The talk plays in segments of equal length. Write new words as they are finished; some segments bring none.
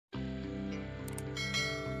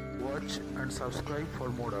watch and subscribe for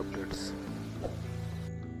more updates.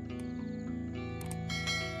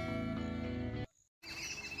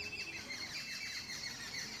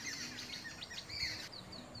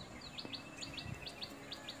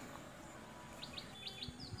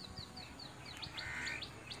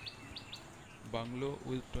 Bungalow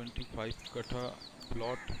with 25 katha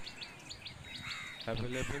plot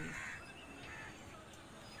available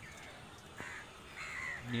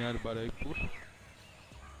near Baruipur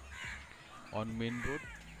on main road,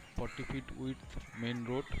 40 feet width main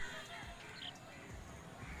road.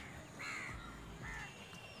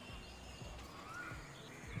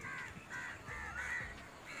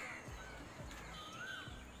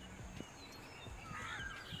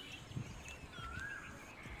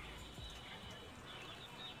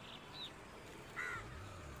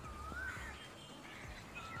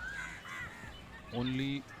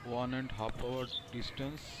 Only 1.5 hour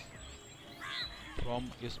distance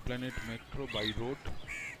from Esplanade Metro by road.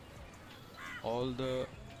 All the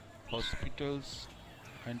hospitals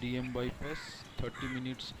and EM bypass, 30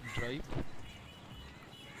 minutes drive.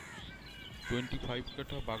 25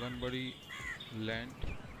 katha Bagan Bari land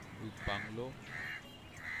with bungalow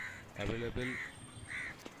available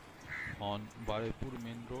on Baruipur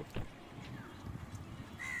main road.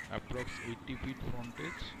 Approx 80 feet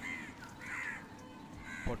frontage,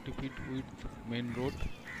 40 feet width main road.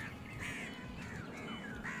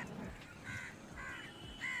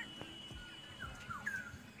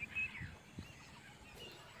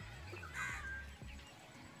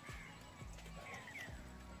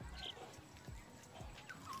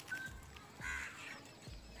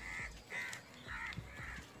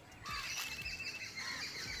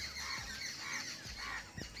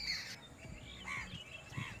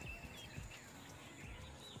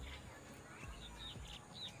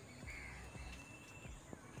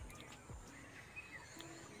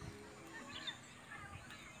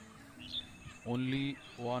 Only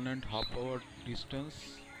 1.5 hour distance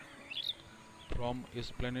from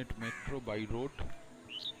Esplanade Metro by road.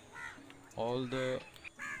 All the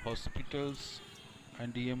hospitals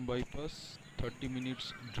and EM bypass, 30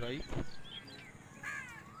 minutes drive.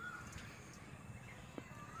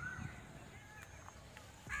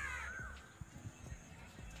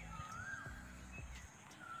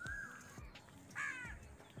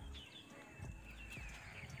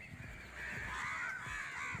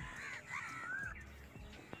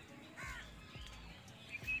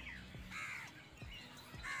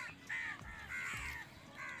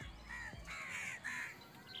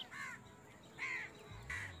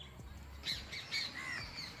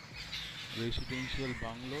 Residential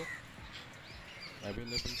bungalow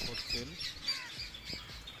available for sale.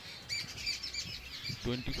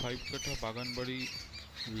 25 katha Bagan Bari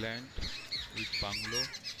land with bungalow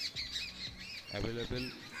available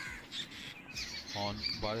on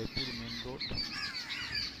Baruipur main road.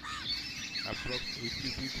 Approx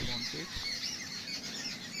 80 feet frontage,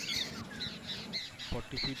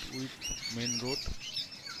 40 feet width main road.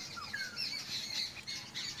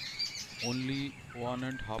 Only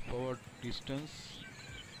 1.5 hour distance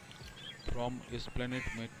from Esplanade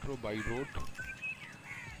Metro by road.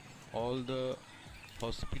 All the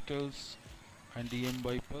hospitals and EM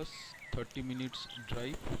bypass, 30 minutes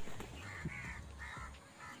drive.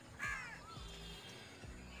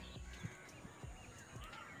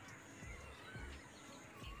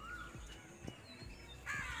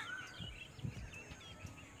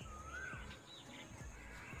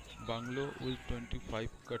 Bungalow with 25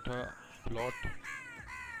 katha plot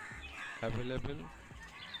available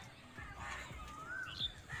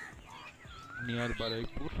near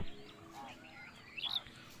Baruipur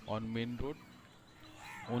on main road.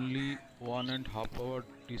 Only 1.5 hour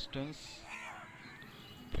distance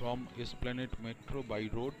from Esplanade Metro by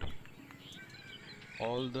road.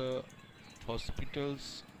 All the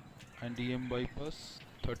hospitals and EM bypass,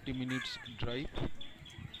 30 minutes drive.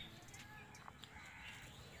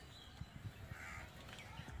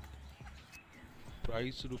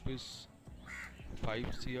 Price rupees 5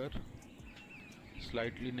 crore,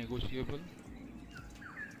 slightly negotiable.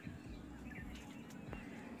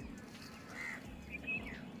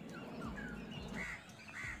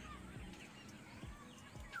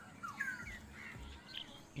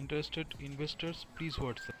 Interested investors, please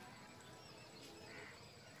WhatsApp.